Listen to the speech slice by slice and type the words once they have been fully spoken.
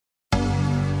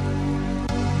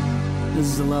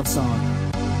This is a love song.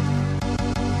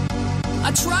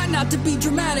 I try not to be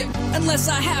dramatic unless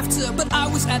I have to, but I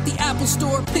was at the Apple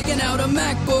store picking out a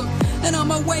MacBook, and on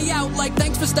my way out, like,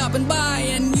 thanks for stopping by,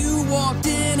 and you walked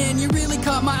in and you really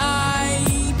caught my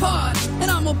iPod,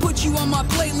 and I'm gonna put you on my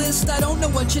playlist. I don't know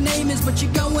what your name is, but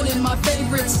you're going in my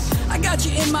favorites. I got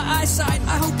you in my eyesight,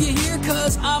 I hope you're here,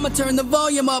 cause I'ma turn the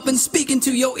volume up and speak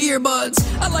into your earbuds.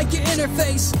 I like your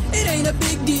interface, it ain't a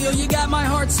big deal. You got my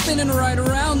heart spinning right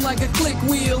around like a click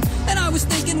wheel, and I was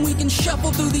thinking we can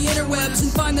shuffle through the interwebs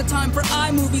and find the time for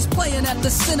iMovies playing at the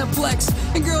Cineplex.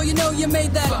 And girl, you know you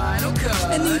made that Final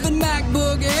Cut, and even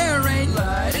MacBook Air ain't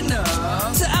light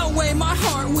enough to outweigh my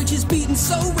heart, which is beating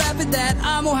so rapid that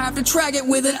I'm gonna have to track it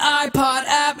with an iPod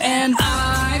app. And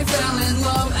I fell in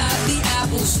love at the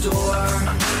Apple Store.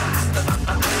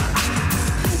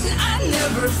 I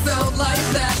never felt like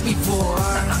that before.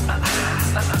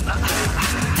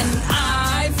 And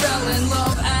I fell in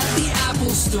love at the Apple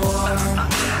Store.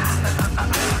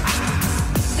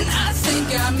 And I think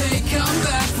I may come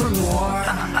back for more.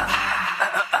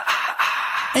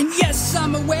 And yes,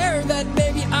 I'm aware that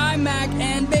baby iMac,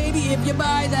 and baby if you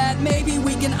buy that, maybe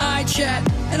we can iChat.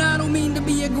 And I don't mean to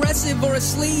be aggressive or a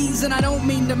sleaze, and I don't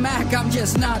mean to Mac, I'm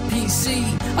just not PC.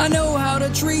 I know how to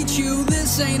treat you,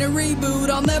 this ain't a reboot.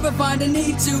 I'll never find a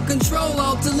need to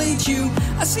Control-Alt-Delete you.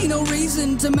 I see no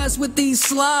reason to mess with these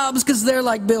slobs, cause they're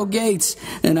like Bill Gates,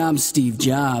 and I'm Steve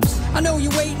Jobs. I know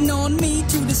you're waiting on me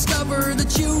to discover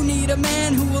that you need a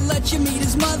man who will let you meet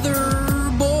his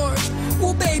motherboard.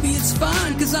 Well, baby, it's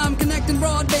fine, cause I'm connecting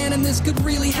broadband and this could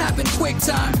really happen quick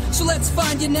time. So let's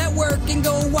find your network and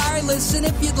go wireless. And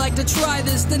if you'd like to try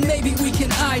this, then maybe we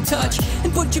can iTouch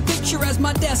and put your picture as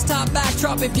my desktop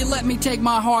backdrop if you let me take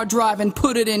my hard drive and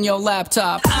put it in your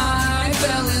laptop. I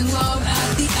fell in love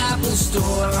at the Apple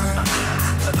Store.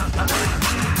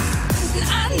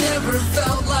 I never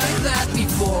felt like that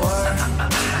before.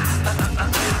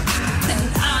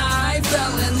 And I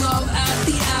fell in love at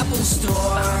the Apple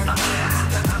Store.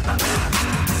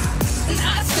 And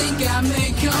I think I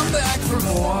may come back for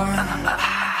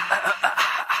more.